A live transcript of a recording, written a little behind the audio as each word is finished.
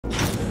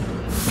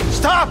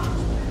Stop!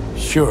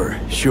 Sure.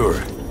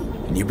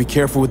 And you be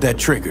careful with that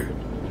trigger.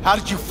 How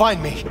did you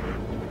find me?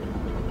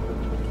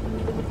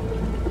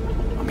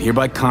 I'm here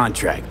by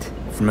contract.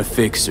 From a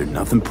fixer,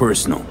 nothing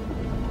personal.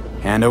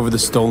 Hand over the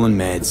stolen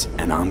meds,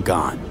 and I'm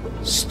gone.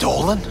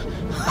 Stolen?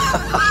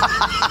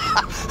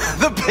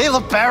 The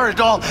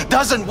Baloperidol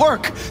doesn't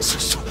work!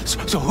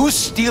 So who's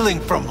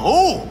stealing from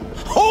who?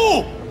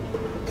 Who?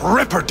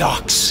 Ripper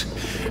docs.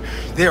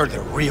 They're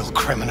the real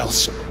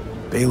criminals.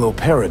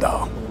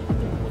 Baloperidol.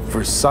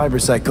 For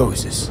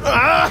cyberpsychosis.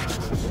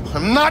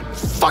 I'm not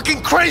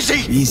fucking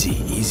crazy!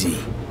 Easy.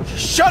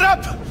 Shut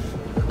up!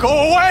 Go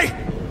away!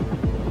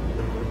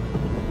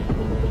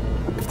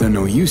 If they're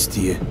no use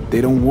to you,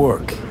 they don't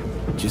work.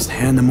 Just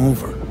hand them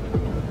over.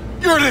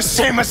 You're the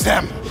same as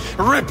them!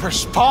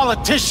 Rippers,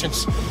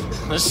 politicians!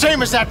 The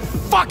same as that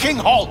fucking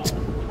Holt!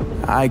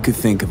 I could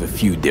think of a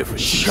few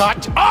differences.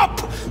 Shut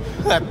up!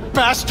 That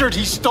bastard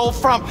he stole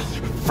from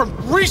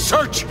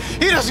research!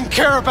 He doesn't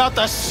care about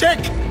the sick!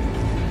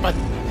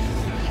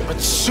 But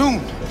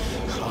soon,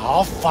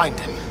 I'll find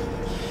him.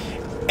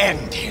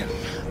 End him.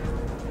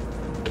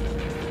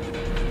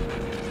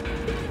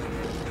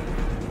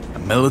 A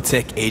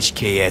Militech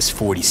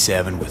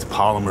HKS-47 with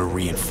polymer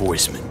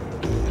reinforcement.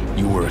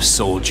 You were a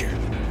soldier.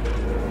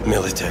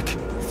 Militech,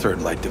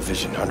 3rd Light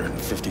Division,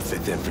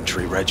 155th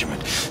Infantry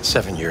Regiment.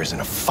 7 years in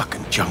a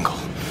fucking jungle.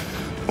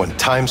 When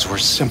times were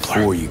simpler.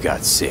 Before you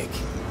got sick.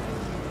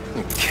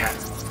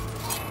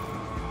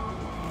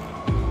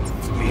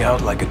 Me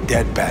out like a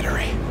dead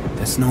battery.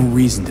 That's no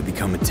reason to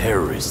become a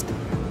terrorist.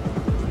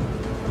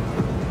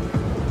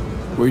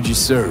 Where'd you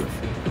serve?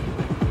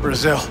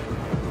 Brazil.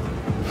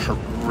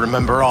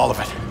 Remember all of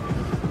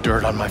it.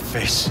 Dirt on my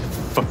face.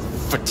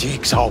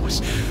 Fatigue's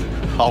always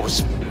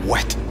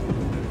wet.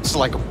 It's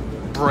like a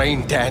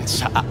brain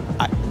dance.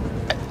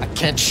 I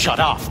can't shut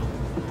off.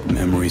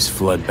 Memories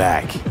flood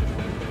back.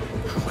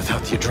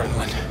 Without the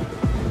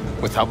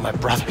adrenaline. Without my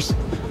brothers.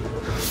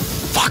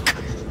 Fuck.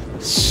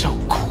 So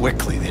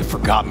quickly they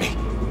forgot me.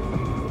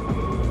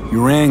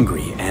 You're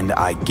angry, and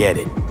I get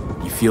it.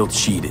 You feel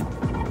cheated.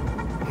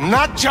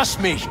 Not just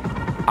me!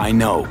 I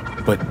know,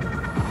 but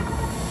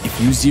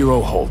if you zero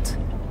Holt,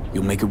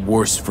 you'll make it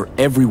worse for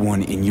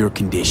everyone in your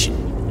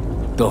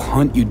condition. They'll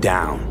hunt you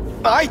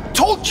down. I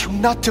told you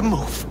not to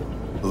move.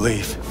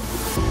 Leave.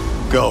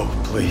 Go,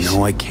 please.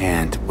 No, I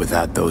can't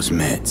without those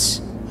meds.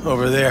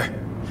 Over there.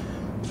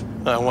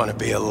 I want to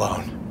be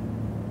alone.